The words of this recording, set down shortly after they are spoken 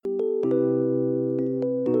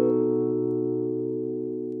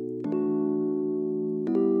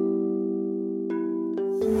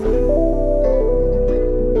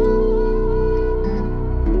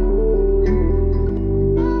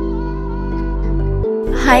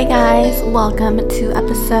Hi guys, welcome to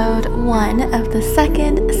episode 1 of the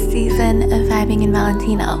second season of Vibing in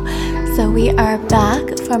Valentino. So we are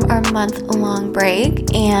back from our month-long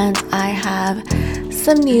break and I have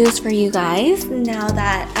some news for you guys now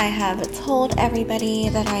that I have told everybody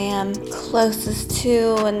that I am closest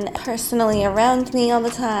to and personally around me all the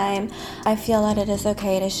time. I feel that it is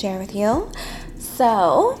okay to share with you.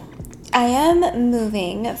 So I am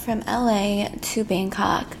moving from LA to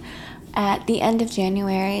Bangkok at the end of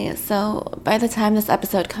January. So by the time this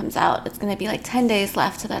episode comes out, it's going to be like 10 days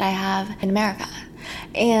left that I have in America.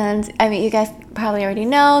 And I mean, you guys probably already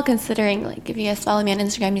know, considering like if you guys follow me on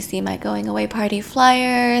Instagram, you see my going away party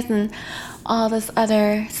flyers and all this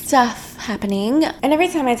other stuff happening. And every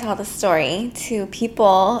time I tell the story to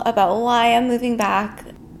people about why I'm moving back,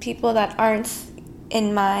 people that aren't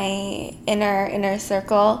in my inner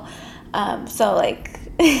circle, so like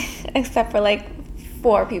except for like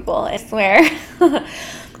 4 people, I swear.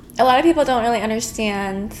 A lot of people don't really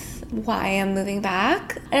understand why I'm moving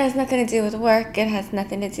back. It has nothing to do with work. It has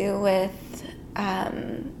nothing to do with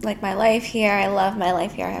like my life here. I love my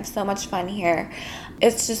life here. I have so much fun here.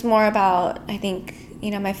 It's just more about, I think,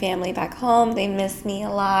 my family back home. They miss me a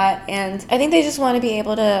lot. And I think they just want to be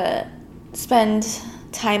able to spend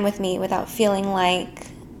time with me without feeling like,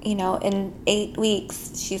 in 8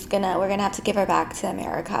 weeks, we're gonna have to give her back to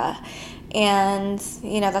America. And,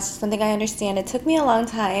 that's just something I understand. It took me a long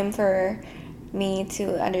time for me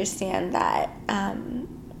to understand that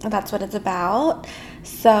that's what it's about.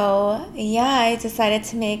 So, yeah, I decided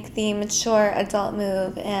to make the mature adult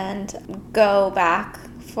move and go back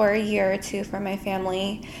for a year or two for my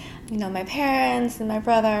family. My parents and my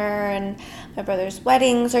brother, and my brother's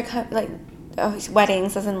weddings are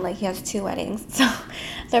weddings, as in like he has 2 weddings. So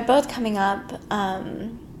they're both coming up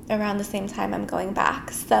around the same time I'm going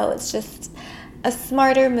back. So it's just a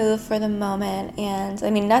smarter move for the moment. And I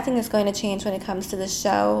mean, nothing is going to change when it comes to the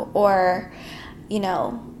show or,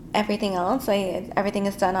 everything else. Everything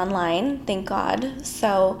is done online, thank God.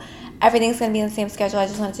 So everything's going to be in the same schedule. I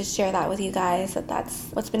just wanted to share that with you guys, that's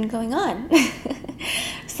what's been going on.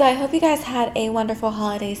 So I hope you guys had a wonderful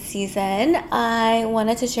holiday season. I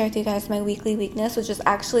wanted to share with you guys my weekly weakness, which is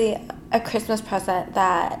actually a Christmas present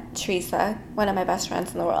that Teresa, one of my best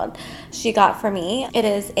friends in the world, she got for me. It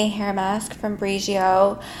is a hair mask from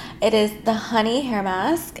Briogeo. It is the honey hair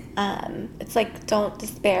mask. It's like Don't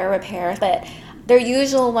Despair Repair, but their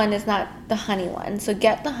usual one is not the honey one. So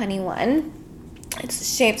get the honey one.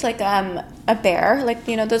 It's shaped like a bear, like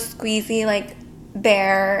those squeezy like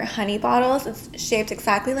bear honey bottles. It's shaped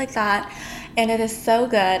exactly like that, and it is so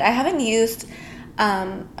good. I haven't used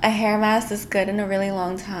a hair mask this good in a really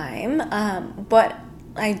long time. What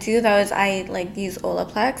I do though is I like use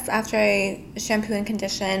Olaplex after I shampoo and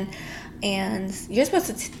condition, and you're supposed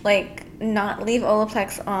to not leave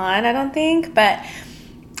Olaplex on, I don't think, but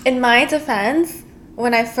in my defense,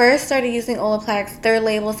 when I first started using Olaplex, their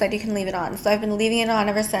label said you can leave it on. So I've been leaving it on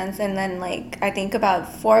ever since. And then I think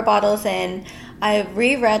about 4 bottles in, I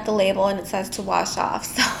reread the label and it says to wash off.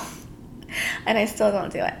 So, and I still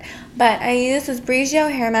don't do it. But I use this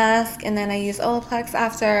Briogeo hair mask and then I use Olaplex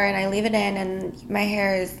after and I leave it in and my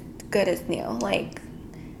hair is good as new.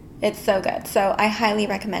 It's so good. So I highly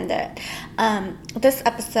recommend it. This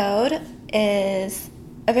episode is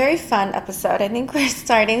a very fun episode. I think we're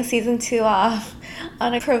starting season 2 off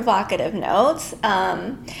on a provocative note.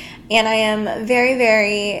 And I am very,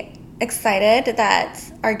 very excited that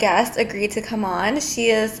our guest agreed to come on.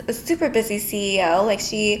 She is a super busy CEO.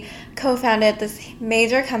 She co-founded this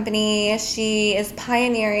major company. She is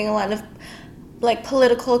pioneering a lot of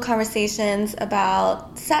political conversations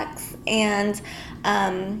about sex and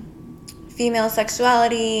female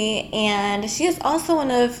sexuality, and she is also one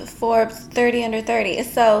of Forbes 30 Under 30.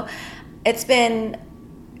 So it's been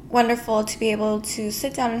wonderful to be able to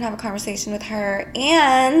sit down and have a conversation with her.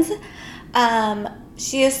 And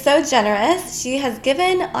she is so generous. She has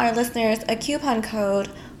given our listeners a coupon code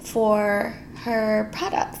for her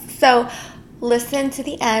products. So listen to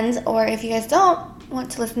the end, or if you guys don't want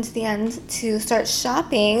to listen to the end to start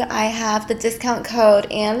shopping, I have the discount code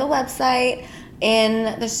and the website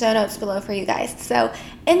in the show notes below for you guys. So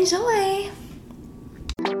enjoy!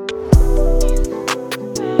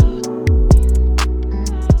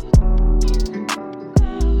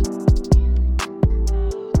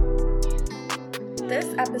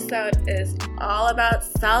 This episode is all about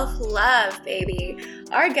self-love, baby.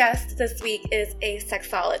 Our guest this week is a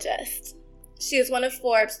sexologist. She is one of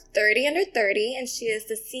Forbes 30 Under 30, and she is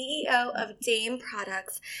the CEO of Dame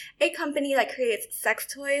Products, a company that creates sex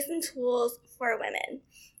toys and tools for women.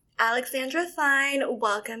 Alexandra Fine,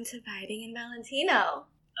 welcome to Vibing in Valentino.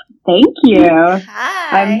 Thank you.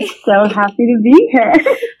 Hi. I'm so happy to be here.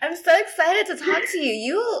 I'm so excited to talk to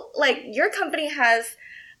you. Your company has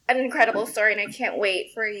an incredible story, and I can't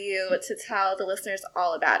wait for you to tell the listeners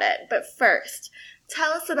all about it. But first,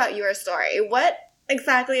 tell us about your story. What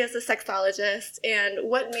exactly is a sexologist, and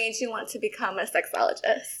what made you want to become a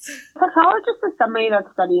sexologist? Sexologist is somebody that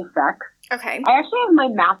studies sex. Okay. I actually have my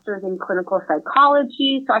master's in clinical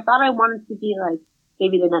psychology, so I thought I wanted to be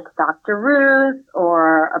maybe the next Dr. Ruth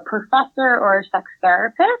or a professor or a sex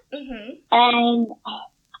therapist. Mm-hmm. And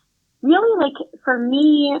really, for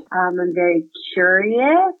me, I'm very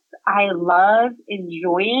curious. I love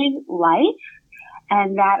enjoying life.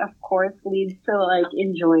 And that, of course, leads to,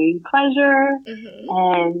 enjoying pleasure. Mm-hmm.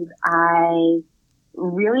 And I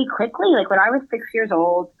really quickly, when I was 6 years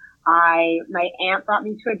old, my aunt brought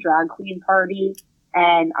me to a drag queen party.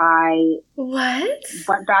 And I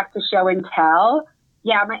went back to show and tell.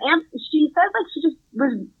 Yeah, my aunt, she says, she just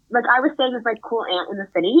was, I was staying with my cool aunt in the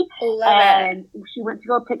city. And she went to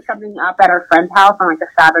go pick something up at our friend's house on, a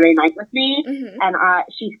Saturday night with me. Mm-hmm. And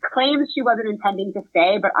she claims she wasn't intending to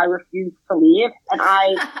stay, but I refused to leave. And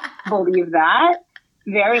I believe that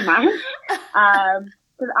very much.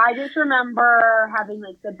 Because I just remember having,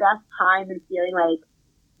 the best time and feeling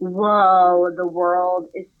whoa, the world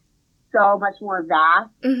is so much more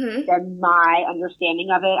vast mm-hmm. than my understanding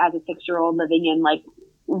of it as a 6-year-old living in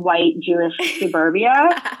white Jewish suburbia.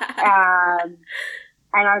 And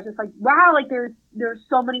I was just wow, there's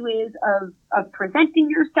so many ways of presenting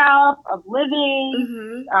yourself, of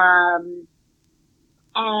living. Mm-hmm.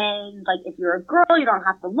 And if you're a girl, you don't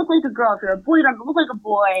have to look like a girl. If you're a boy, you don't have to look like a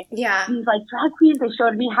boy. Yeah. These drag queens, they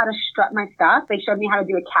showed me how to strut my stuff. They showed me how to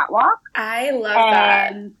do a catwalk. I love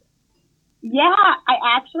that. Yeah,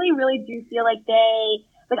 I actually really do feel they,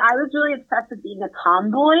 I was really obsessed with being a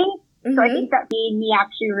tomboy. Mm-hmm. So I think that made me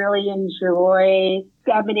actually really enjoy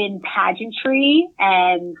feminine pageantry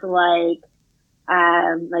and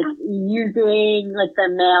using the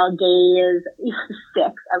male gaze.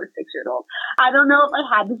 I was 6 years old. I don't know if I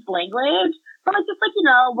had this language, but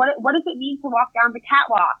what does it mean to walk down the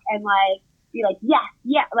catwalk and be yes,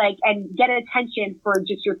 yeah, and get attention for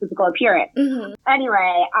just your physical appearance. Mm-hmm.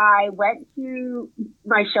 Anyway, I went to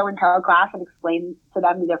my show and tell class and explained to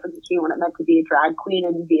them the difference between what it meant to be a drag queen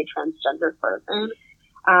and be a transgender person.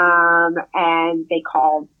 And they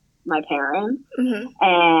called my parents, mm-hmm.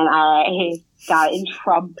 and I got in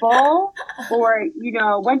trouble or,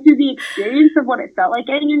 went through the experience of what it felt like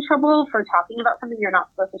getting in trouble for talking about something you're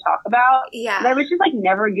not supposed to talk about. Yeah. And I was just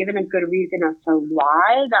never given a good reason as to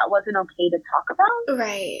why that wasn't okay to talk about.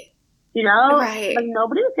 Right. Right.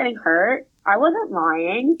 Nobody was getting hurt. I wasn't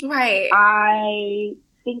lying. Right. I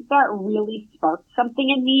think that really sparked something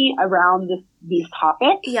in me around these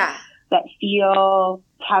topics. Yeah. That feel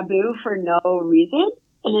taboo for no reason.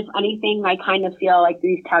 And if anything, I kind of feel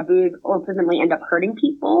these taboos ultimately end up hurting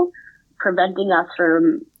people, preventing us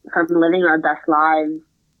from living our best lives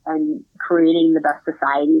and creating the best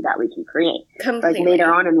society that we can create. Completely.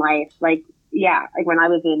 Later on in life, when I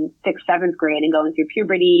was in 6th, 7th grade and going through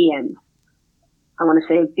puberty and I want to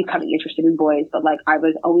say becoming interested in boys, but I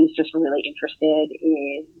was always just really interested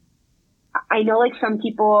in, I know some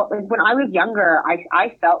people, when I was younger,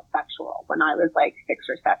 I felt sexual when I was 6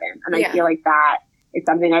 or 7. And I feel that is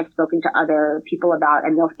something I've spoken to other people about,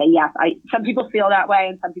 and they'll say, yes, some people feel that way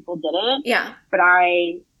and some people didn't. Yeah. But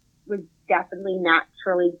I was definitely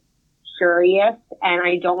naturally curious, and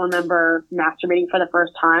I don't remember masturbating for the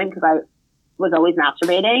first time because I was always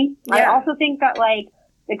masturbating. Yeah. I also think that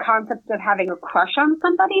the concept of having a crush on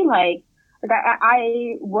somebody, I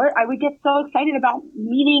would get so excited about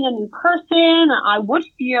meeting a new person. I would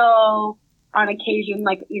feel on occasion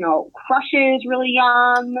crushes really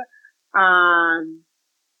young.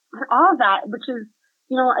 All of that, which is,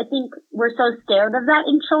 I think we're so scared of that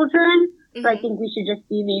in children. Mm-hmm. So I think we should just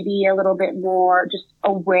be maybe a little bit more just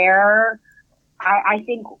aware. I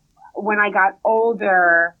think when I got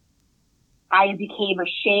older, I became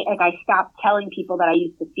ashamed. I stopped telling people that I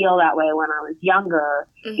used to feel that way when I was younger,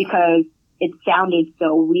 mm-hmm. because it sounded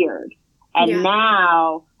so weird. And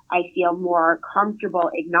now I feel more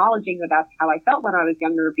comfortable acknowledging that that's how I felt when I was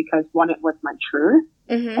younger because, one, it was my truth,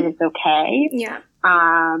 mm-hmm. and it's okay. Yeah.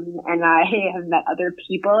 And I have met other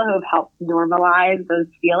people who have helped normalize those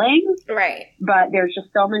feelings. Right. But there's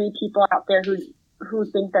just so many people out there who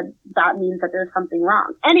think that means that there's something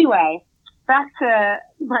wrong. Anyway, back to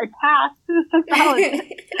my past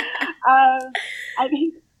sexuality. I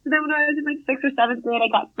think then when I was in 6th or 7th grade, I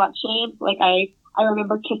got slut shamed. I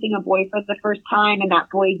remember kissing a boy for the first time and that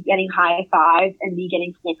boy getting high fives and me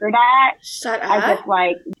getting snickered at. Shut up. I just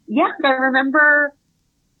I remember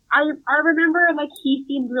I remember, like, he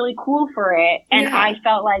seemed really cool for it, and I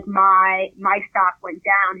felt like my stock went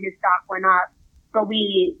down, his stock went up, but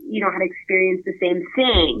we, had experienced the same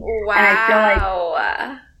thing. Wow. And I feel like,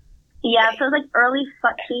 yeah, so it was like early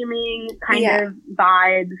slut-shaming kind of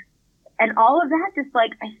vibes, and all of that just,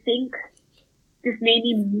 like, I think just made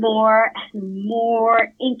me more and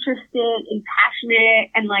more interested and passionate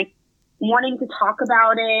and, like, wanting to talk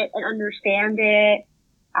about it and understand it.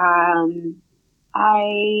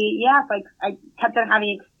 I kept on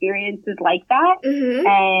having experiences like that,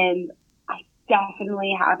 and I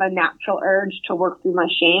definitely have a natural urge to work through my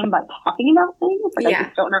shame by talking about things. Like, I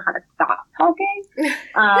just don't know how to stop talking.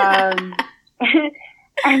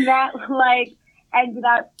 And that, like, ended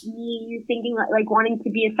up me thinking, like wanting to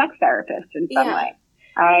be a sex therapist in some way.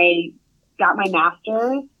 I got my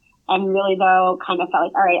master's, and really, though, kind of felt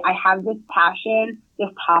like, all right, I have this passion, this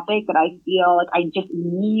topic that I feel like I just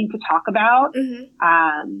need to talk about.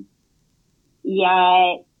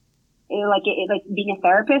 Yet, like being a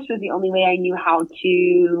therapist was the only way I knew how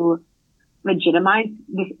to legitimize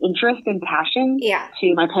this interest and passion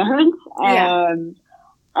to my parents.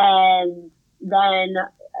 And then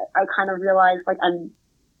I kind of realized, like, I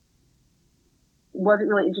wasn't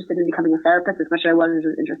really interested in becoming a therapist as much as I was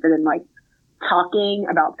interested in, like, talking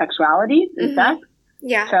about sexuality and sex.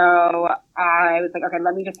 So I was like, okay,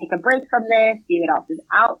 let me just take a break from this, see what else is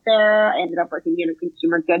out there. I ended up working in a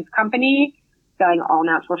consumer goods company selling all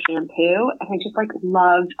natural shampoo, and I just, like,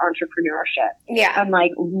 loved entrepreneurship. And,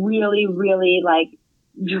 like, really, really, like,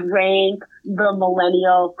 drank the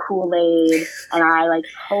millennial Kool-Aid, and I, like,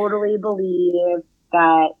 totally believe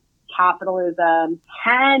that capitalism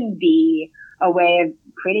can be a way of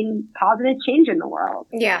creating positive change in the world.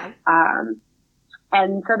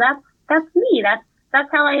 And so that's me. That's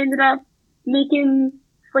how I ended up slinging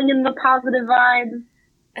the positive vibes,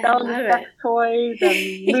 selling the sex toys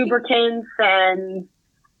and lubricants and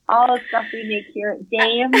all the stuff we make here at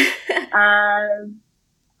Dame.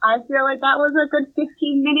 I feel like that was a good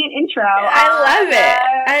 15-minute intro. I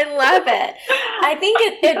love it. I think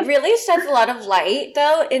it really sheds a lot of light,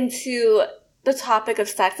 though, into the topic of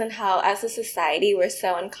sex and how, as a society, we're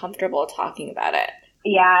so uncomfortable talking about it.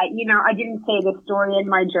 Yeah, I didn't say the story in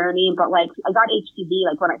my journey, but, like, I got HPV,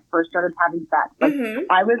 like, when I first started having sex. Like,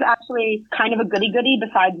 I was actually kind of a goody-goody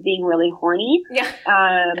besides being really horny.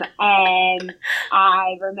 And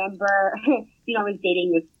I remember, I was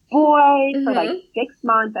dating this boy for, like, 6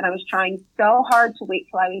 months, and I was trying so hard to wait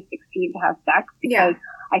till I was 16 to have sex because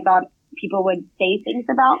I thought people would say things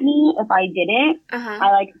about me if I didn't.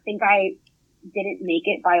 I, think I didn't make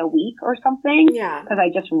it by a week or something because I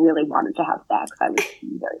just really wanted to have sex. I was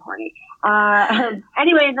very horny.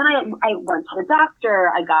 Anyway, and then I went to the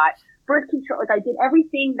doctor. I got birth control. Like, I did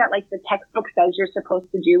everything that, like, the textbook says you're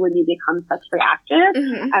supposed to do when you become sexually active.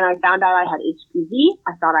 And I found out I had HPV.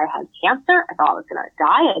 I thought I had cancer. I thought I was going to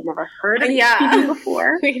die. I had never heard of HPV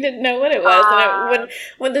before. We didn't know what it was.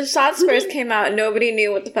 When the shots first came out, nobody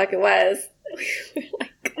knew what the fuck it was.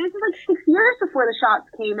 This is like 6 years before the shots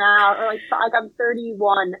came out, or like I'm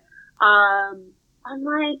 31. I'm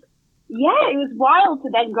like, yeah, it was wild to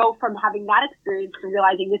then go from having that experience to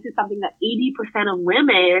realizing this is something that 80% of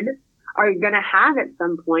women are going to have at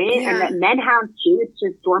some point, and that men have too. It's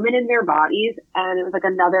just dormant in their bodies. And it was like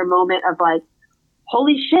another moment of like,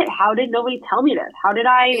 holy shit, how did nobody tell me this? How did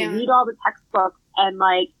I read all the textbooks and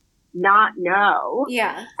like not know?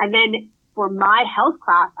 And then for my health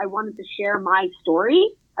class, I wanted to share my story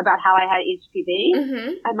about how I had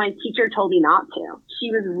HPV, and my teacher told me not to.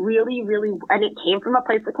 She was really, really, and it came from a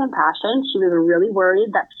place of compassion. She was really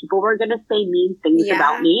worried that people were going to say mean things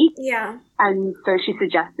about me. And so she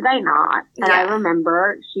suggested I not. And I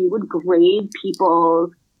remember she would grade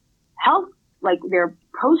people's health, like their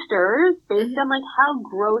posters, based on like how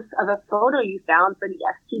gross of a photo you found for the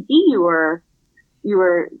STD you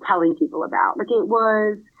were telling people about. Like, it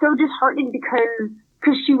was so disheartening because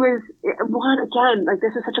she was, one, again, like,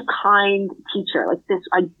 this is such a kind teacher. Like, this,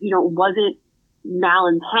 wasn't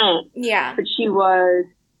malintent. But she was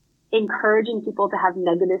encouraging people to have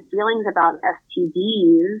negative feelings about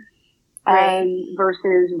STDs and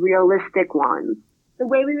versus realistic ones. The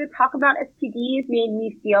way we would talk about STDs made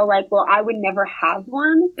me feel like, well, I would never have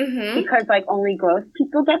one because, like, only gross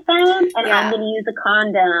people get them, and I'm going to use a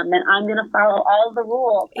condom, and I'm going to follow all the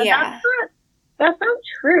rules. And that's not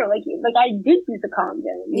true. Like I did use a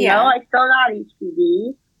condom, you know? I still got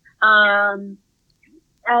HPV. And,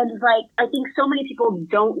 like, I think so many people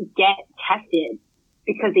don't get tested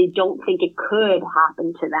because they don't think it could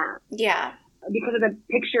happen to them. because of the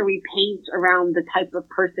picture we paint around the type of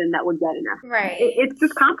person that would get an F. Right. It's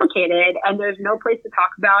just complicated, and there's no place to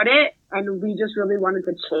talk about it. And we just really wanted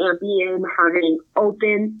to champion having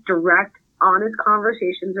open, direct, honest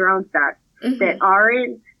conversations around sex that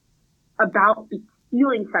aren't about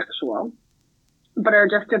feeling sexual, but are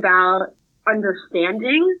just about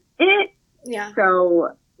understanding it. Yeah. So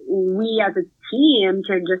we as a team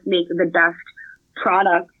can just make the best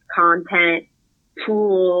products, content,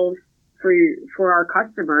 tools for our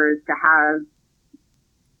customers to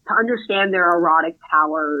understand their erotic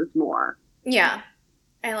powers more. Yeah,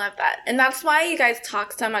 I love that. And that's why you guys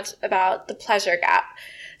talk so much about the pleasure gap.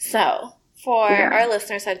 So for our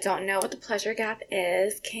listeners that don't know what the pleasure gap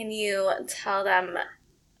is, can you tell them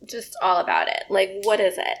just all about it? Like, what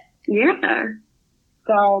is it? Yeah.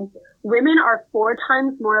 So women are 4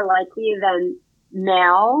 times more likely than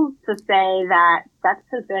males to say that sex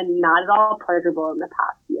has been not at all pleasurable in the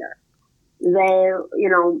past year. They,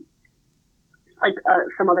 like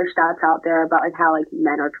some other stats out there about like how like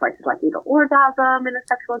men are twice as likely to orgasm in a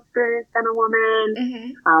sexual experience than a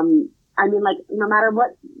woman. I mean, like, no matter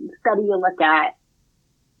what study you look at,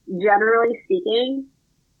 generally speaking,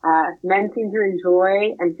 men seem to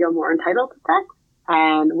enjoy and feel more entitled to sex,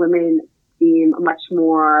 and women seem much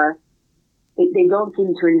more, they don't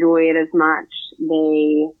seem to enjoy it as much.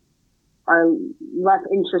 They are less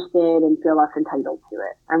interested and feel less entitled to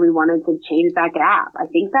it. And we wanted to change that gap. I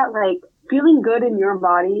think that like feeling good in your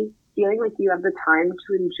body, feeling like you have the time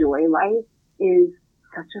to enjoy life is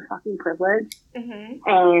such a fucking privilege.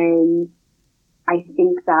 And I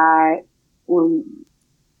think that when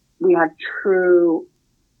we have true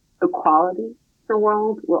equality in the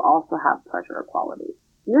world, we'll also have pleasure equality.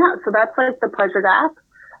 Yeah, so that's like the pleasure gap.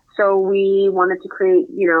 So we wanted to create,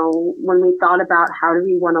 when we thought about how do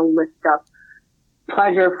we want to lift up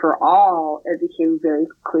pleasure for all, it became very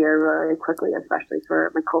clear very quickly, especially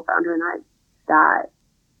for my co-founder and I, that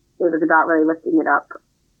it was about really lifting it up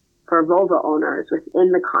for vulva owners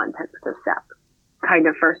within the context of sex, kind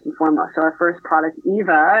of first and foremost. So our first product,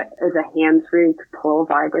 Eva, is a hands-free pull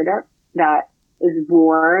vibrator that is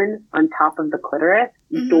worn on top of the clitoris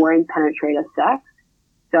during penetrative sex.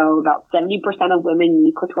 So about 70% of women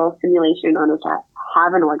need clitoral stimulation in order to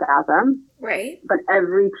have an orgasm. Right. But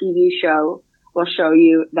every TV show will show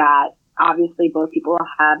you that obviously both people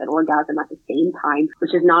have an orgasm at the same time,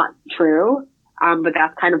 which is not true. But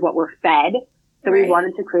that's kind of what we're fed. So we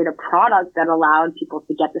wanted to create a product that allowed people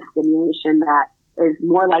to get the stimulation that is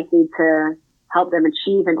more likely to help them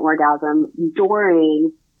achieve an orgasm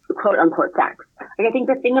during quote unquote sex. Like, I think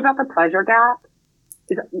the thing about the pleasure gap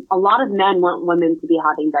is a lot of men want women to be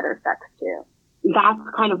having better sex too. That's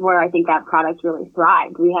kind of where I think that product really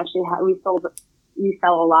thrived. We actually we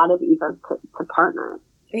sell a lot of Evas to partners.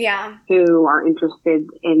 Yeah. Who are interested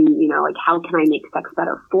in, like, how can I make sex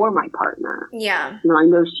better for my partner? Yeah. I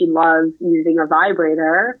know she loves using a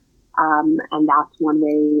vibrator, and that's one way,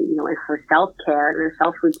 in her self-care and her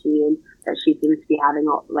self-routine that she seems to be having,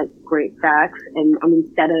 like, great sex. And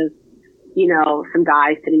instead of, some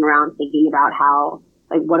guys sitting around thinking about how,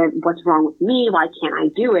 like, what's wrong with me? Why can't I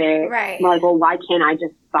do it? Right. I'm like, well, why can't I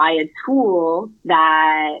just buy a tool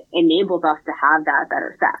that enables us to have that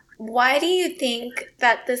better sex? Why do you think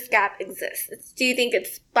that this gap exists? Do you think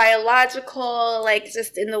it's biological, like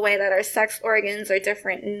just in the way that our sex organs are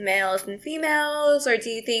different in males and females? Or do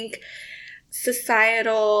you think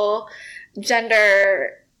societal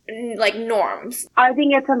gender, like, norms? I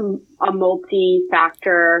think it's a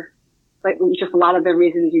multi-factor, like just a lot of the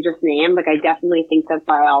reasons you just named. Like, I definitely think that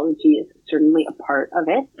biology is certainly a part of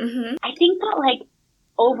it. I think that, like,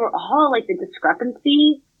 overall, like, the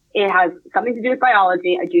discrepancy, it has something to do with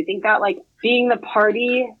biology. I do think that, like, being the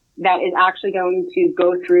party that is actually going to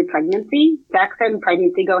go through pregnancy, sex and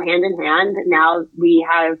pregnancy go hand in hand. Now we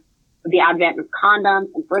have the advent of condoms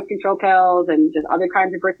and birth control pills and just other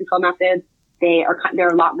kinds of birth control methods. They're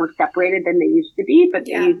a lot more separated than they used to be, but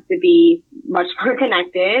they used to be much more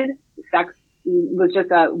connected. Sex was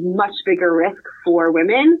just a much bigger risk for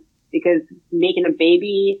women because making a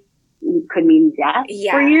baby could mean death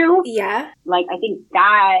for you. Yeah. Like, I think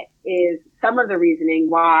that is some of the reasoning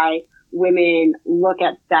why women look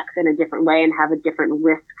at sex in a different way and have a different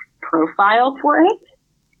risk profile for it.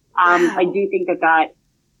 I do think that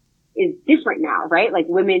is different now, right? Like,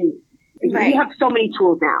 women, we have so many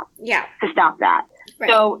tools now to stop that. Right.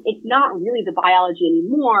 So it's not really the biology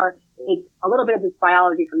anymore. It's a little bit of this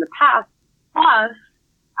biology from the past, plus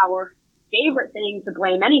our favorite thing to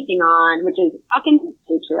blame anything on, which is fucking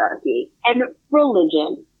patriarchy and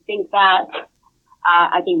religion.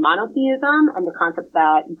 I think monotheism and the concept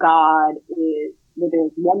that God is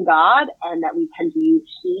there's one God and that we tend to use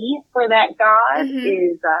he for that God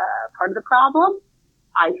is part of the problem.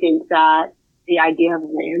 I think that the idea of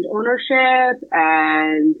land ownership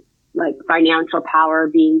and like financial power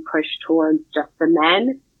being pushed towards just the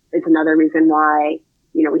men is another reason why,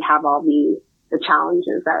 you know, we have all the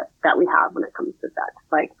challenges that we have when it comes to sex.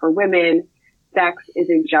 Like for women, sex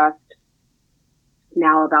isn't just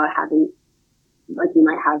now about having, like you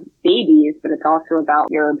might have babies, but it's also about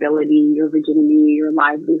your ability, your virginity, your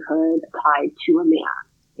livelihood tied to a man.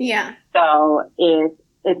 Yeah. So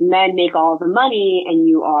if men make all the money and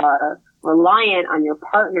you are reliant on your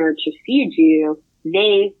partner to feed you,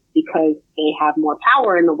 they, because they have more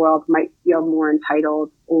power in the world, might feel more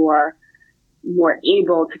entitled or more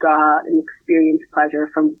able to go out and experience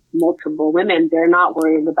pleasure from multiple women. They're not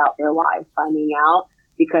worried about their wives finding out,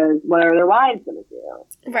 because what are their wives going to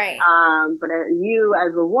do? Right. But you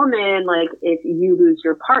as a woman, like if you lose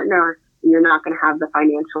your partner, you're not going to have the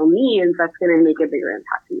financial means. That's going to make a bigger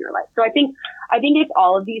impact in your life. So I think it's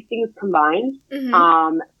all of these things combined,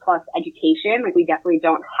 plus education. Like we definitely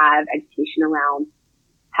don't have education around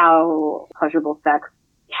how pleasurable sex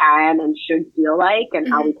can and should feel like, and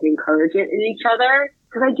how we can encourage it in each other.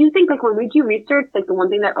 Because I do think, like, when we do research, like, the one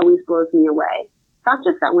thing that always blows me away, it's not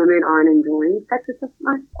just that women aren't enjoying sex as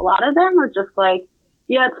much. A lot of them are just like,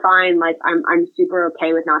 yeah, it's fine. Like, I'm super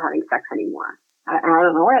okay with not having sex anymore. I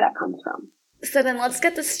don't know where that comes from. So then let's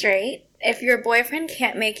get this straight. If your boyfriend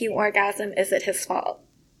can't make you orgasm, is it his fault?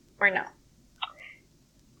 Or no?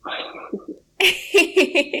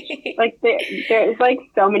 Like there's like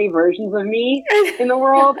so many versions of me in the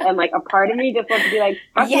world, and like a part of me just wants to be like,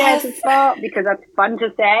 fuck yes, it's fault, because that's fun to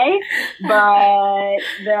say, but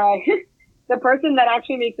the person that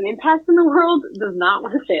actually makes an impact in the world does not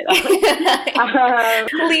want to say that.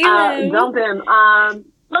 Leave him. Dump him.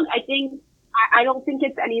 Look, I don't think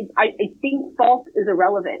it's I think fault is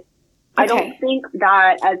irrelevant. Okay. I don't think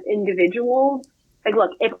that as individuals, like,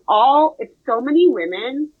 look, if so many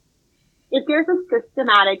women, if there's a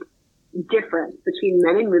systematic difference between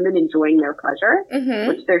men and women enjoying their pleasure,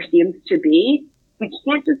 which there seems to be, we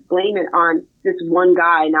can't just blame it on this one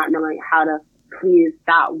guy not knowing how to please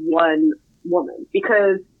that one woman,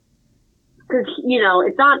 because you know,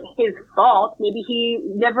 it's not his fault. Maybe he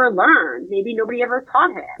never learned. Maybe nobody ever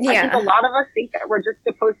taught him. Yeah. I think a lot of us think that we're just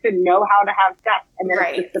supposed to know how to have sex, and then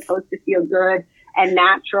it's just supposed to feel good and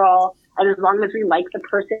natural. And as long as we like the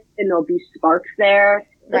person, there'll be sparks there.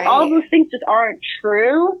 Like, all of those things just aren't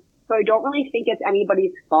true. So I don't really think it's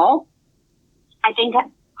anybody's fault. I think that,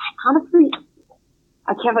 honestly,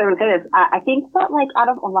 I can't believe I'm saying this. I think that, like, out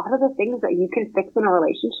of a lot of the things that you can fix in a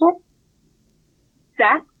relationship,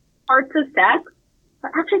 parts of sex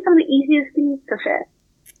are actually some of the easiest things to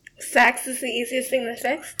fix. Sex is the easiest thing to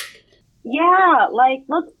fix? Yeah, like,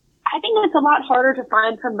 look, I think it's a lot harder to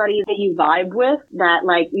find somebody that you vibe with, that,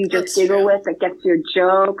 like, you just giggle with, that gets your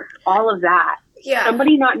jokes, all of that. Yeah.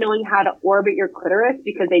 Somebody not knowing how to orbit your clitoris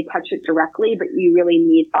because they touch it directly, but you really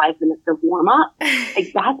need 5 minutes of warm up.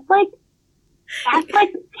 Like, that's like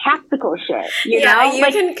tactical shit. You know? You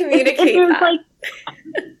can communicate that. Like,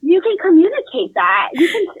 you can communicate that. You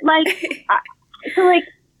can, like, so, like,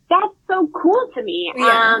 that's so cool to me. Yeah,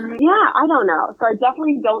 I don't know. So I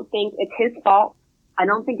definitely don't think it's his fault. I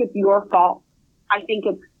don't think it's your fault. I think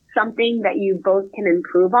it's something that you both can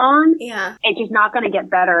improve on. Yeah. It's just not going to get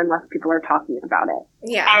better unless people are talking about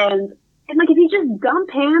it. Yeah. And like, if you just dump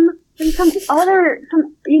him, then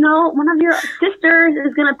you know, one of your sisters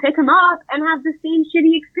is going to pick him up and have the same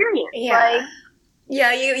shitty experience. Yeah. Like,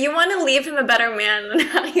 yeah, you want to leave him a better man than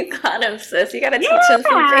how you got him, sis. You got to teach him some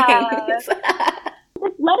things. Just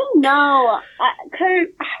let him know. Cause,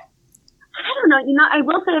 I don't know, you know, I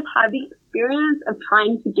will say I've had the experience of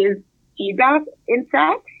trying to give feedback in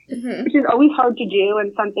sex, which is always hard to do,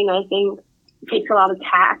 and something I think takes a lot of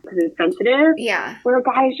tact because it's sensitive. Yeah. Where a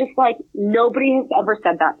guy is just like, nobody has ever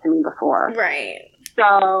said that to me before. Right.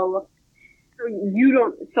 So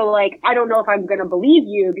like, I don't know if I'm going to believe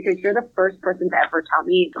you because you're the first person to ever tell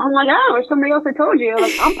me. I'm like, oh, if somebody else had told you.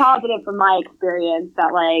 Like, I'm positive from my experience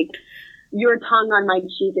that, like, your tongue on my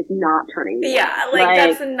cheek is not turning me. Yeah, like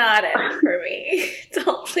that's not it for me.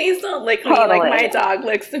 Please don't lick me like my dog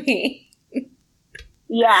licks me.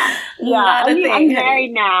 Yeah. I mean, I'm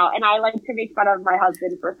married now, and I like to make fun of my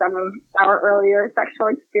husband for some of our earlier sexual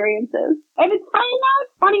experiences. And it's funny now,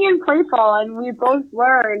 it's funny and playful, and we both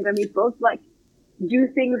learned, and we both, like, do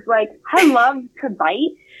things like, I love to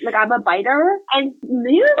bite. Like, I'm a biter, and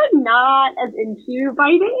you're, like, not as into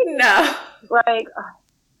biting. No. Like,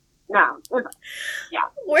 no. Yeah.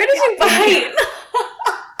 Where did you bite?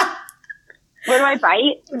 Where do I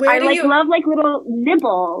bite? I love like little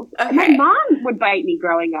nibbles. Okay. My mom would bite me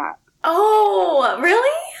growing up. Oh,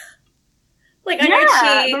 really? Like on your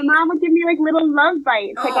cheek? My mom would give me like little love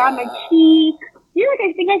bites, like on my cheek. You know, like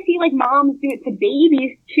I think I see like moms do it to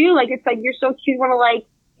babies too. Like it's like you're so cute, you want to like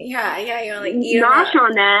you want to like eat nosh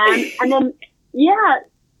on them, and then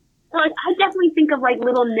so like I definitely think of like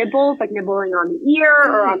little nibbles, like nibbling on the ear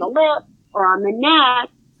or on the lip or on the neck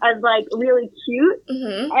as like really cute.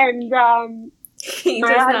 And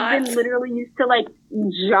my husband literally used to like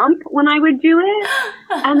jump when I would do it,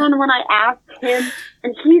 and then when I asked him,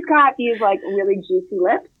 and he's got these like really juicy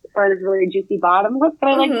lips or this really juicy bottom lip that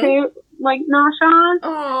I like to like nosh on.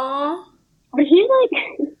 Aww. But he's like,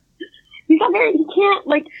 he can't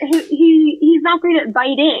like, he's not great at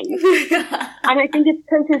biting. And I think it's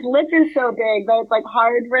because his lip is so big that it's like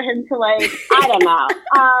hard for him to like, I don't know.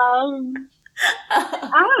 I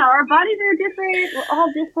don't know. Our bodies are different. We're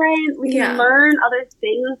all different. We can learn other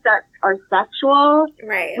things that are sexual.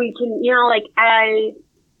 Right. We can, you know, like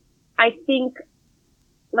I think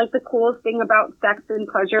like the coolest thing about sex and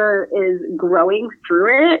pleasure is growing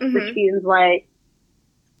through it, which means like,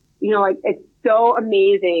 you know, like it's so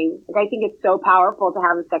amazing. Like I think it's so powerful to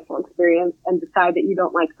have a sexual experience and decide that you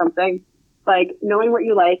don't like something. Like knowing what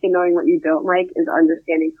you like and knowing what you don't like is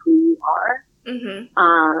understanding who you are.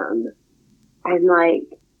 And like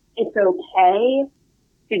it's okay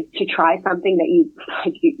to try something that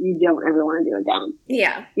you don't ever want to do again.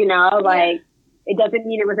 Yeah. You know, like it doesn't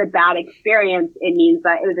mean it was a bad experience. It means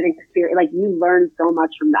that it was an experience, like you learned so much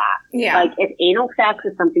from that. Yeah. Like if anal sex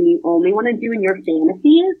is something you only want to do in your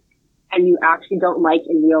fantasies and you actually don't like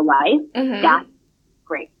in real life, that's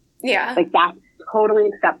great. Yeah. Like that's totally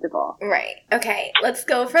acceptable. Right. Okay. Let's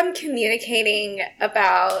go from communicating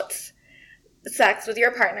about sex with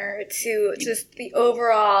your partner to just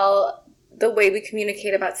the way we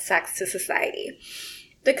communicate about sex to society.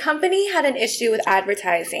 The company had an issue with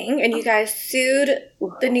advertising, and you guys sued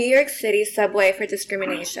the New York City subway for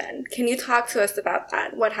discrimination. Can you talk to us about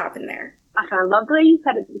that? What happened there? I love the way you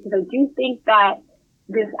said it because I do think that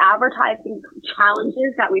this advertising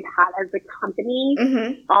challenges that we've had as a company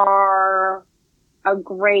are a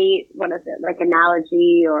great, like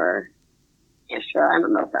analogy or, I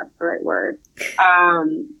don't know if that's the right word,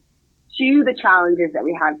 to the challenges that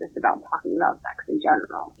we have just about talking about sex in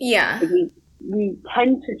general. Yeah. Like we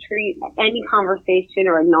tend to treat any conversation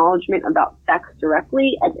or acknowledgement about sex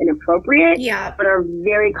directly as inappropriate, but are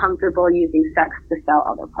very comfortable using sex to sell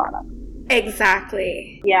other products.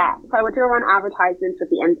 Exactly. Yeah. So I went to run advertisements with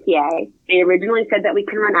the MTA. They originally said that we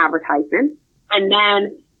could run advertisements. And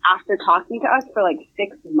then after talking to us for like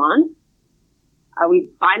 6 months,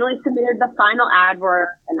 we finally submitted the final advert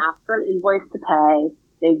and asked for an invoice to pay.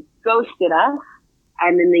 They ghosted us.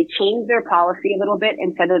 And then they changed their policy a little bit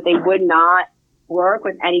and said that they would not work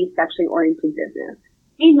with any sexually oriented business.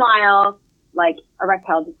 Meanwhile, like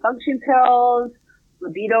erectile dysfunction pills,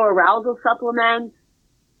 libido arousal supplements,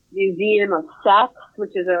 Museum of Sex,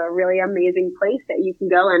 which is a really amazing place that you can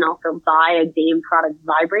go and also buy a Dame product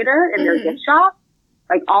vibrator in their gift shop.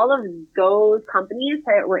 Like all of those companies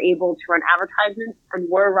that were able to run advertisements and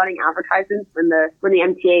were running advertisements when the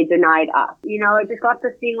MTA denied us. You know, it just got to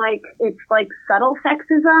seem like it's like subtle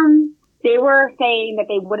sexism. They were saying that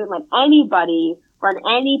they wouldn't let anybody run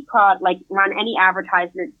any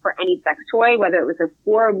advertisement for any sex toy, whether it was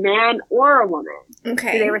for a man or a woman.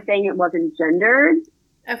 Okay. So they were saying it wasn't gendered.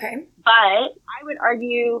 Okay. But I would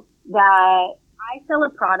argue that I sell a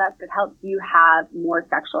product that helps you have more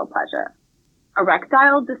sexual pleasure.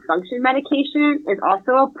 Erectile dysfunction medication is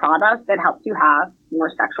also a product that helps you have more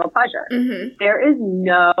sexual pleasure. There is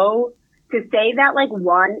to say that like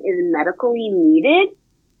one is medically needed,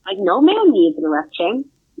 like no man needs an erection.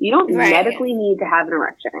 You don't medically need to have an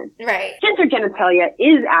erection. Right. Gender genitalia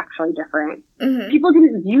is actually different. People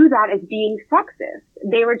didn't view that as being sexist.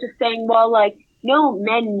 They were just saying, well, like, no,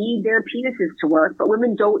 men need their penises to work, but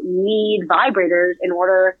women don't need vibrators in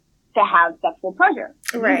order to have sexual pleasure.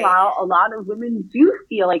 Right. Meanwhile, a lot of women do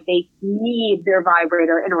feel like they need their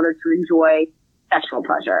vibrator in order to enjoy sexual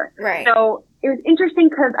pleasure. Right. So it was interesting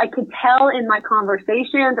because I could tell in my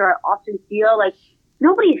conversations, or I often feel like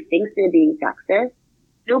nobody thinks they're being sexist.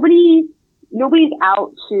 Nobody's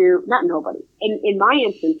out to, not nobody. In my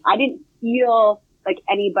instance, I didn't feel like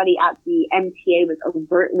anybody at the MTA was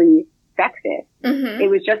overtly sexist. It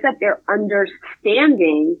was just that their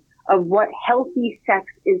understanding of what healthy sex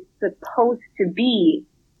is supposed to be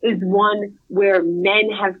is one where men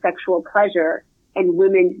have sexual pleasure and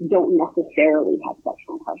women don't necessarily have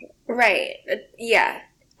sexual pleasure. Right. Yeah.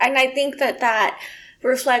 And I think that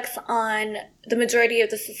reflects on the majority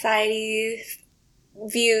of the society's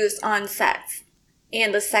views on sex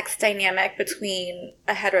and the sex dynamic between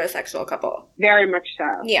a heterosexual couple. Very much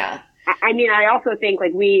so. Yeah. I mean, I also think,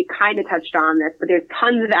 like, we kind of touched on this, but there's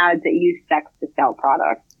tons of ads that use sex to sell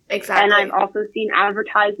products. Exactly. And I've also seen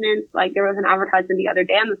advertisements, like there was an advertisement the other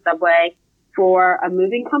day on the subway for a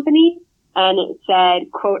moving company, and it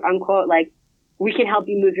said, quote unquote, like, we can help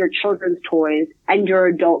you move your children's toys and your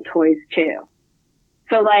adult toys too.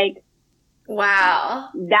 So, like, wow,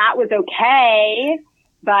 that was okay,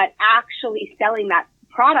 but actually selling that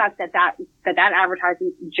product that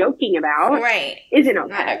advertisement's joking about, right, isn't okay.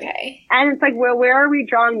 Not okay. And it's like, well, where are we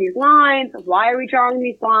drawing these lines? Why are we drawing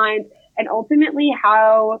these lines? And ultimately,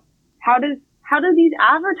 how do these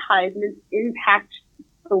advertisements impact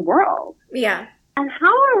the world? Yeah. And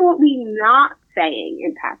how are we not saying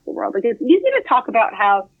impact the world? Because it's easy to talk about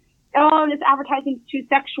how, oh, this advertisement's too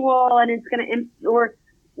sexual and it's going to, or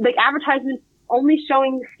like advertisements only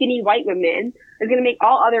showing skinny white women is going to make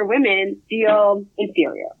all other women feel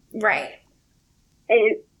inferior. Right.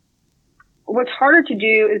 What's harder to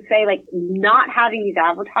do is say, like, not having these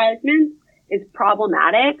advertisements is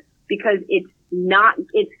problematic because it's not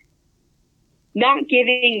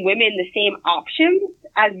giving women the same options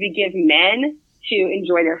as we give men to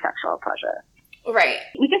enjoy their sexual pleasure. Right.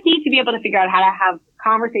 We just need to be able to figure out how to have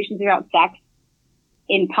conversations about sex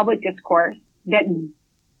in public discourse that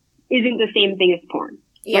isn't the same thing as porn.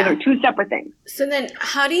 Yeah. Those are two separate things. So then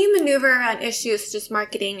how do you maneuver around issues such as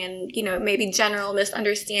marketing and, maybe general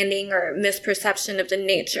misunderstanding or misperception of the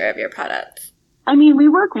nature of your products? I mean, we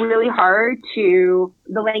work really hard to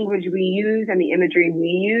the language we use and the imagery we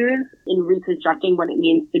use in reconstructing what it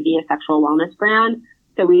means to be a sexual wellness brand.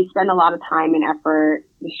 So we spend a lot of time and effort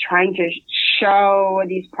just trying to show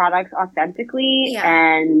these products authentically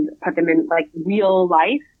and put them in, like, real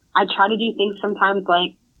life. I try to do things sometimes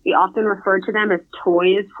like we often refer to them as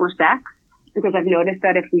toys for sex, because I've noticed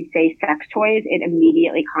that if we say sex toys, it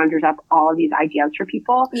immediately conjures up all of these ideas for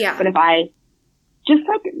people. Yeah. But if I just,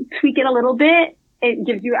 like, tweak it a little bit, it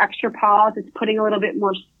gives you extra pause. It's putting a little bit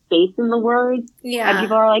more space in the words. Yeah. And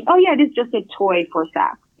people are like, oh yeah, it is just a toy for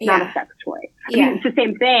sex, not a sex toy. I mean, it's the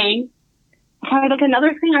same thing. Like,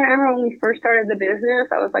 another thing I remember when we first started the business,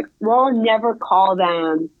 I was like, well, never call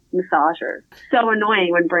them massagers. So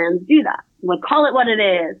annoying when brands do that. Like, call it what it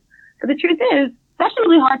is. But the truth is, it's actually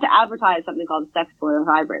really hard to advertise something called a sex toy or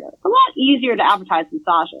vibrator. It's a lot easier to advertise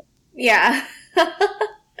massages. Yeah.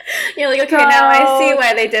 You're like, okay, now I see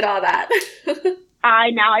why they did all that.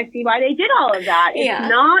 Now I see why they did all of that. It's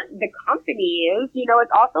not the companies,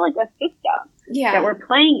 it's also like a system that we're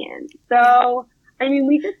playing in. So, I mean,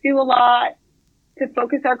 we just do a lot to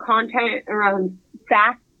focus our content around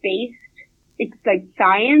fact-based, it's like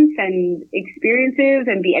science and experiences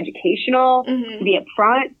and be educational, be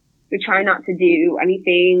upfront. We try not to do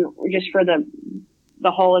anything just for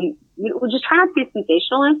the whole, and we just try not to be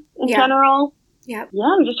sensationalist in general. Yep.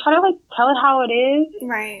 Yeah, we just try to, like, tell it how it is.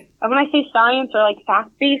 Right. And when I say science or, like,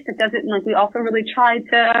 fact-based, it doesn't, like, we also really try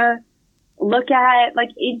to look at, like,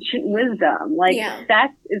 ancient wisdom. Like,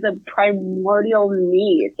 sex is a primordial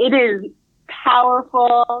need. It is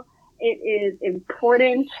powerful. It is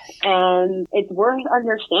important, and it's worth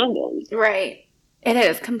understanding. Right. It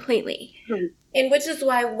is, completely. And which is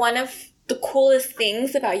why one of the coolest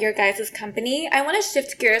things about your guys' company, I want to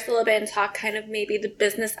shift gears a little bit and talk kind of maybe the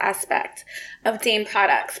business aspect of Dame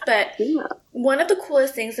Products. But one of the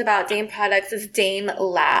coolest things about Dame Products is Dame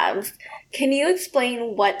Labs. Can you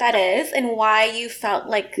explain what that is and why you felt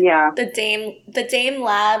like the Dame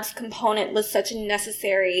Labs component was such a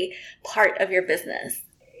necessary part of your business?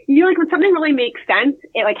 Like, when something really makes sense,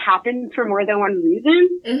 it, like, happens for more than one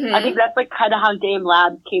reason. I think that's, like, kind of how Dame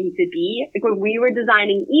Labs came to be. Like, when we were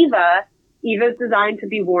designing Eva's designed to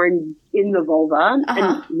be worn in the vulva,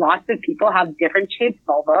 and lots of people have different shaped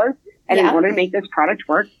vulvas. And in order to make this product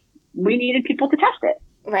work, we needed people to test it.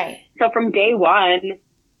 Right. So from day one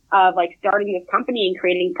of, like, starting this company and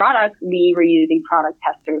creating products, we were using product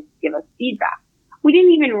testers to give us feedback. We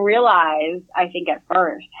didn't even realize, I think, at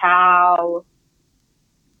first, how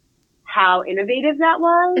innovative that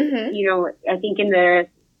was. I think in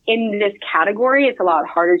this category, it's a lot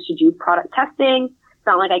harder to do product testing. It's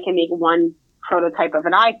not like I can make one prototype of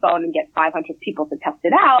an iPhone and get 500 people to test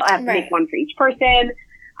it out. I have to make one for each person.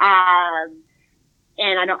 And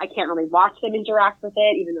I can't really watch them interact with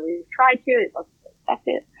it, even though we've tried to. It's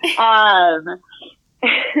effective.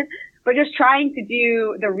 But just trying to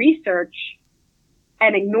do the research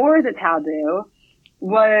and ignore the taboo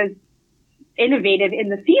was innovative in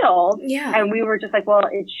the field. And we were just like, well,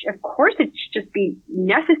 of course it should just be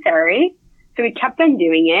necessary. So we kept on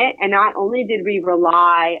doing it. And not only did we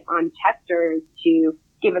rely on testers to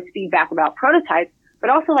give us feedback about prototypes, but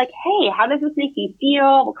also like, hey, how does this make you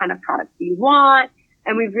feel? What kind of products do you want?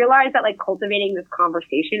 And we've realized that like cultivating this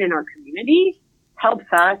conversation in our community helps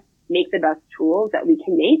us make the best tools that we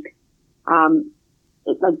can make.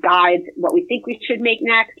 It like guides what we think we should make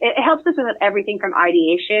next. It helps us with everything from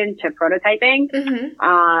ideation to prototyping.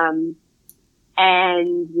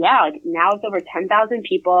 And yeah, like now it's over 10,000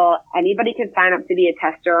 people. Anybody can sign up to be a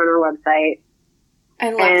tester on our website. I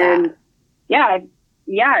love that.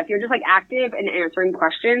 Yeah. If you're just like active and answering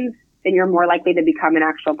questions, then you're more likely to become an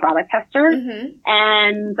actual product tester.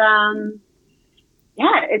 And,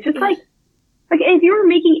 it's just like if you were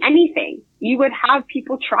making anything, you would have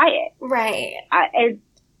people try it. Right.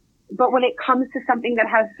 But when it comes to something that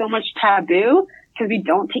has so much taboo, because we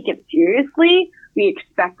don't take it seriously, we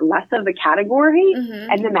expect less of the category,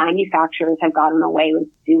 and the manufacturers have gotten away with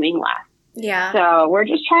doing less. Yeah. So we're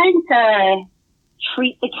just trying to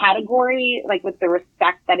treat the category like with the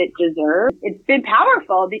respect that it deserves. It's been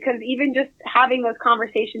powerful because even just having those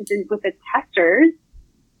conversations with the testers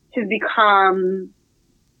has become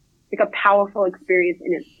like a powerful experience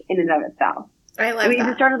in and of itself. I love that. We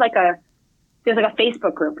even started there's like a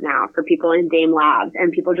Facebook group now for people in Dame Labs,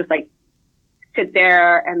 and people just like sit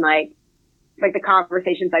there and like the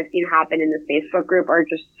conversations I've seen happen in this Facebook group are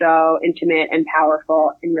just so intimate and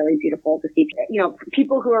powerful and really beautiful to see. You know,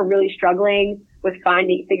 people who are really struggling with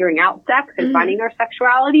figuring out sex and finding their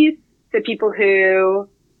sexualities, to people who,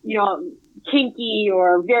 you know, kinky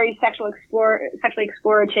or very sexually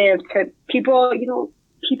explorative, to people, you know,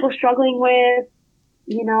 people struggling with,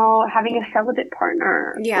 you know, having a celibate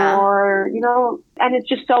partner. Yeah. Or, you know, and it's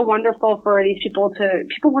just so wonderful for these people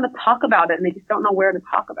want to talk about it and they just don't know where to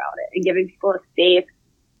talk about it, and giving people a safe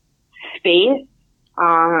space.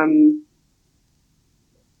 I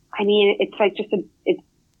mean, it's like it's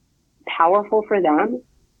powerful for them.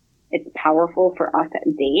 It's powerful for us at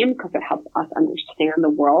Dame because it helps us understand the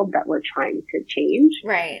world that we're trying to change.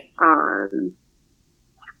 Right. And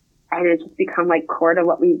it's just become like core to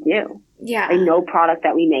what we do. Yeah. Like no product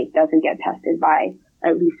that we make doesn't get tested by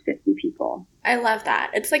at least 50 people. I love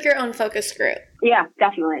that. It's like your own focus group. Yeah,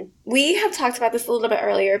 definitely. We have talked about this a little bit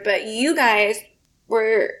earlier, but you guys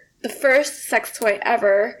were the first sex toy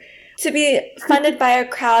ever to be funded by a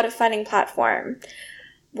crowdfunding platform.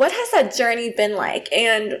 What has that journey been like?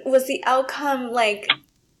 And was the outcome like,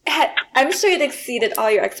 I'm sure it exceeded all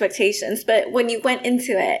your expectations, but when you went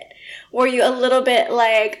into it, were you a little bit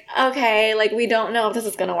like, okay, like we don't know if this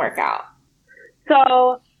is going to work out?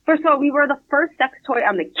 So, first of all, we were the first sex toy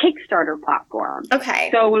on the Kickstarter platform. Okay.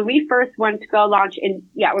 So when we first went to go launch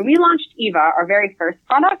when we launched Eva, our very first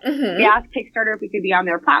product, we asked Kickstarter if we could be on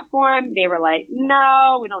their platform. They were like,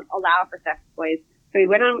 no, we don't allow for sex toys. So we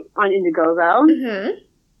went on Indiegogo,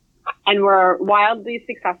 and we're wildly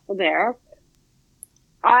successful there.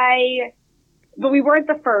 But we weren't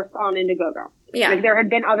the first on Indiegogo. Yeah. Like there had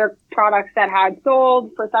been other products that had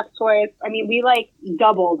sold for sex toys. I mean, we like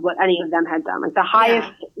doubled what any of them had done. Like the highest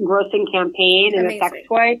grossing campaign in a sex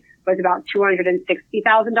toy was about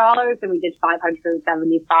 $260,000, and we did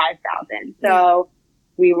 $575,000. So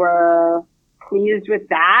we were pleased with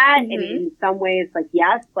that. And in some ways, like,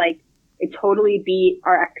 yes, like it totally beat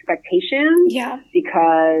our expectations. Yeah.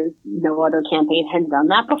 Because no other campaign had done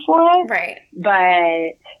that before. Right.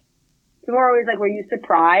 But people were always like, were you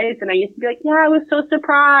surprised? And I used to be like, yeah, I was so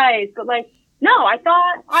surprised. But like, no, I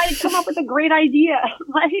thought I'd come up with a great idea.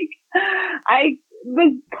 Like, I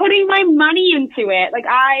was putting my money into it. Like,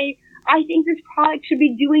 I think this product should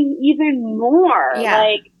be doing even more. Yeah.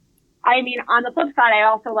 Like, I mean, on the flip side, I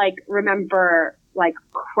also like remember like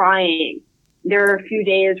crying. There were a few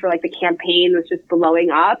days where like the campaign was just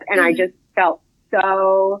blowing up, and I just felt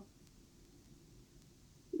so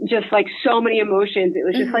many emotions. It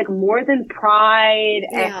was just like more than pride,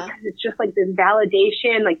 and it's just like this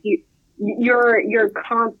validation. Like you're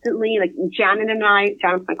constantly like Janet's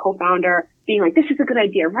my co-founder, being like, this is a good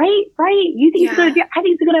idea, right? You think it's a good idea? I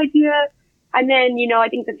think it's a good idea. And then, you know, I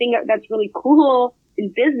think the thing that's really cool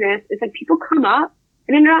in business is like people come up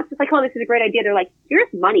and then they're not just like, oh, this is a great idea. They're like, here's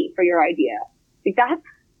money for your idea. Like that's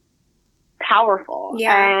powerful.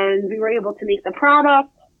 Yeah. And we were able to make the product,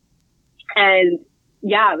 and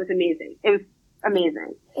yeah, it was amazing. It was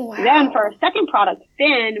amazing. Wow. Then for our second product,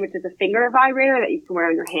 Finn, which is a finger vibrator that you can wear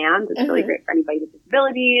on your hands. It's really great for anybody with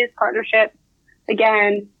disabilities, partnerships.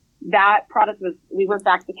 Again, that product we went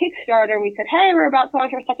back to Kickstarter and we said, hey, we're about to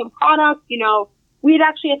launch our second product. You know, we had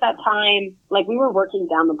actually at that time, like we were working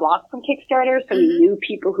down the block from Kickstarter, so we knew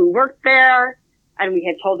people who worked there, and we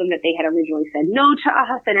had told them that they had originally said no to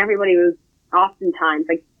us, and everybody was oftentimes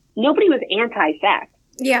like, nobody was anti-sex.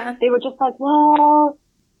 Yeah. They were just like, well,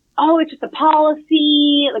 oh, it's just a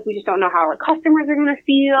policy. Like, we just don't know how our customers are going to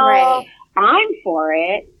feel. Right. I'm for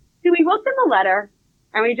it. So we wrote them a letter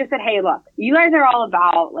and we just said, hey, look, you guys are all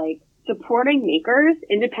about like supporting makers,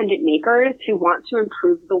 independent makers who want to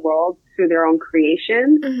improve the world through their own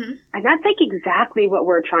creations. Mm-hmm. And that's like exactly what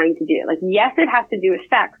we're trying to do. Like, yes, it has to do with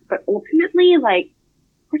sex, but ultimately, like,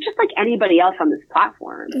 we're just like anybody else on this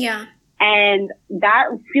platform. Yeah. And that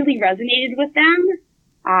really resonated with them.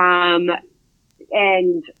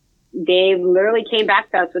 And they literally came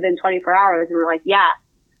back to us within 24 hours and were like, yeah,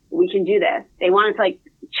 we can do this. They wanted to like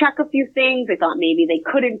check a few things. They thought maybe they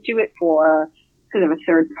couldn't do it because of a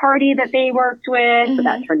third party that they worked with, but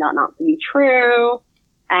that turned out not to be true.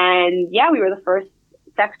 And yeah, we were the first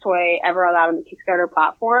sex toy ever allowed on the Kickstarter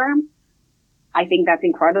platform. I think that's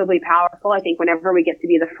incredibly powerful. I think whenever we get to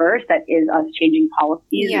be the first, that is us changing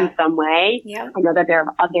policies in some way. Yeah. I know that there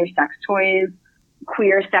are other sex toys,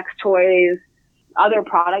 queer sex toys, other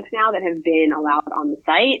products now that have been allowed on the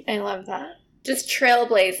site. I love that. Just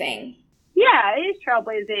trailblazing. Yeah, it is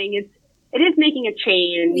trailblazing. It is making a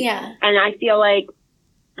change. Yeah. And I feel like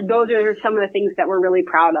those are some of the things that we're really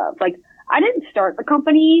proud of. Like, I didn't start the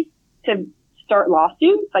company to start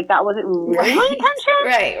lawsuits. Like, that wasn't really my intention.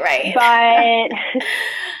 Right.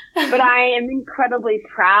 But I am incredibly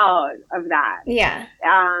proud of that. Yeah.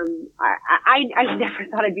 I never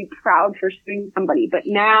thought I'd be proud for suing somebody, but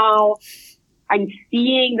now I'm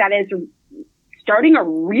seeing that as starting a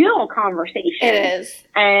real conversation. It is.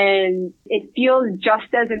 And it feels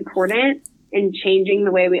just as important in changing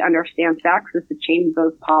the way we understand sex as to change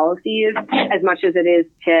those policies as much as it is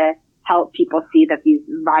to help people see that these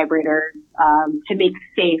vibrators, to make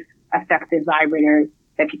safe, effective vibrators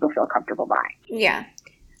that people feel comfortable buying. Yeah.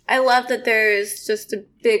 I love that there's just a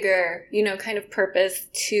bigger, kind of purpose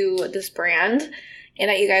to this brand and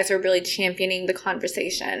that you guys are really championing the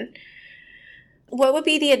conversation. What would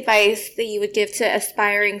be the advice that you would give to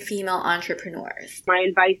aspiring female entrepreneurs? My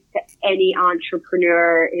advice to any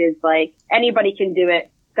entrepreneur is like, anybody can do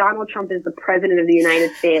it. Donald Trump is the president of the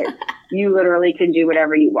United States. You literally can do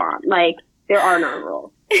whatever you want. Like, there are no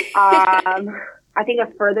rules. I think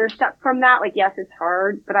a further step from that, like, yes, it's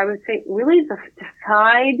hard, but I would say really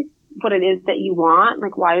decide what it is that you want.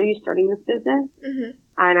 Like, why are you starting this business? Mm-hmm.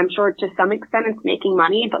 And I'm sure to some extent it's making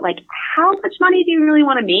money, but like, how much money do you really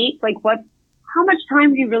want to make? Like, how much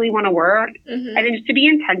time do you really want to work? Mm-hmm. And just to be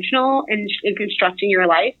intentional in constructing your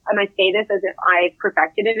life. And I say this as if I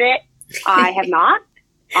perfected it. I have not.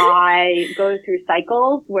 I go through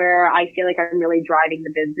cycles where I feel like I'm really driving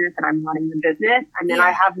the business and I'm running the business. And then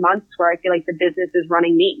I have months where I feel like the business is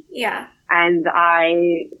running me. Yeah. And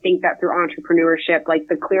I think that through entrepreneurship, like,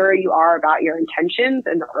 the clearer you are about your intentions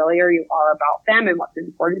and the earlier you are about them and what's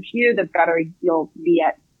important to you, the better you'll be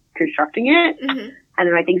at constructing it. Mm-hmm. And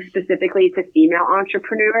then I think specifically to female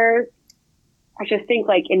entrepreneurs, I just think,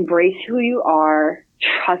 like, embrace who you are,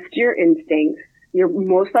 trust your instincts. You're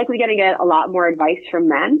most likely going to get a lot more advice from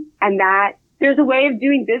men, and that there's a way of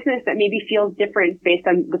doing business that maybe feels different based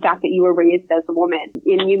on the fact that you were raised as a woman,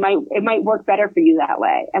 and it might work better for you that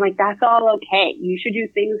way. And like, that's all okay. You should do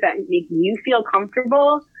things that make you feel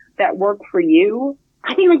comfortable, that work for you.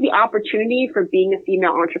 I think like the opportunity for being a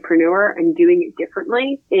female entrepreneur and doing it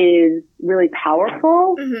differently is really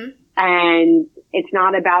powerful. Mm-hmm. And it's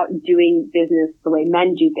not about doing business the way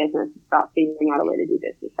men do business. It's about figuring out a way to do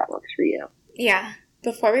business that works for you. Yeah.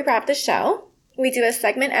 Before we wrap the show, we do a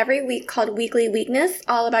segment every week called Weekly Weakness,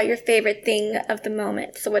 all about your favorite thing of the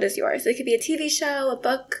moment. So what is yours? It could be a TV show, a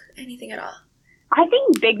book, anything at all. I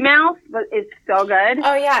think Big Mouth is so good.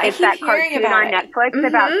 Oh, yeah. It's that cartoon on Netflix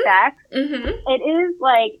about sex. Mm-hmm. It is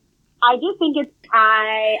like, I just think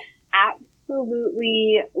I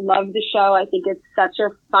absolutely love the show. I think it's such a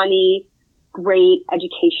funny, great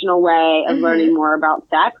educational way of learning more about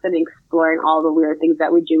sex and exploring all the weird things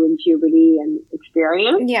that we do in puberty and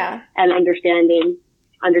experience. Yeah. And understanding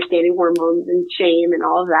hormones and shame and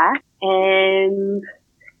all of that. And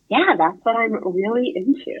yeah, that's what I'm really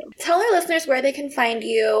into. Tell our listeners where they can find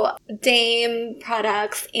you, Dame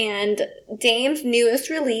products, and Dame's newest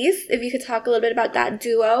release. If you could talk a little bit about that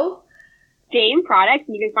duo. Dame products.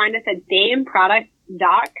 You can find us at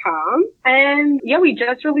dameproducts.com. And yeah, we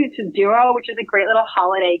just released a duo, which is a great little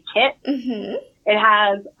holiday kit. Mm-hmm. It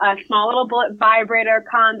has a small little bullet vibrator,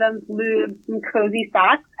 condoms, lubes, some cozy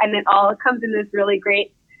socks, and it all comes in this really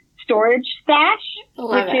great storage stash,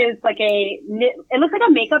 is like it looks like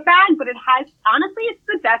a makeup bag, but it has, honestly, it's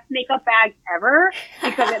the best makeup bag ever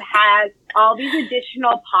because it has all these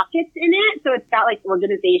additional pockets in it. So it's got like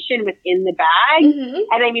organization within the bag. Mm-hmm.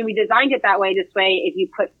 And I mean, we designed it that way. This way, if you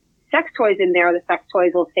put sex toys in there, the sex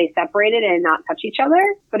toys will stay separated and not touch each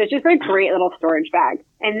other. But it's just a great little storage bag.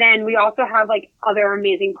 And then we also have like other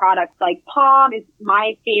amazing products, like Palm is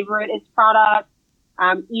my favorite product.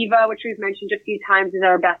 Eva, which we've mentioned a few times, is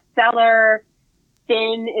our best seller.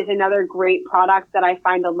 Finn is another great product that I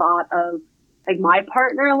find a lot of, like my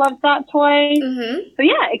partner loves that toy. So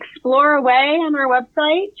yeah, explore away on our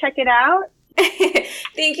website. Check it out.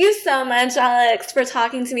 Thank you so much, Alex, for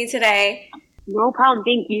talking to me today. No problem.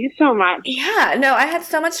 Thank you so much. Yeah, no, I had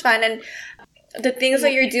so much fun. And the things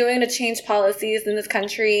that you're doing to change policies in this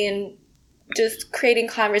country and just creating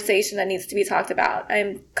conversation that needs to be talked about.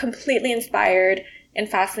 I'm completely inspired and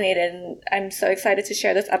fascinated, and I'm so excited to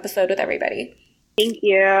share this episode with everybody. Thank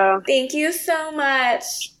you. Thank you so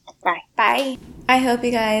much. Bye. Bye. I hope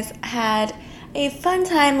you guys had a fun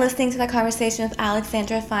time listening to the conversation with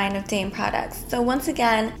Alexandra Fine of Dame Products. So once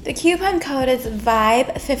again, the coupon code is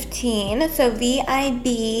VIBE15, so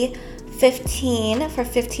VIB15 for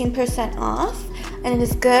 15% off, and it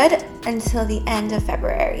is good until the end of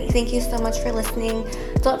February. Thank you so much for listening.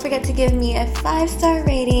 Don't forget to give me a 5-star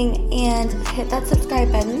rating and hit that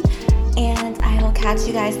subscribe button, and I will catch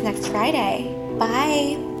you guys next Friday.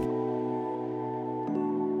 Bye.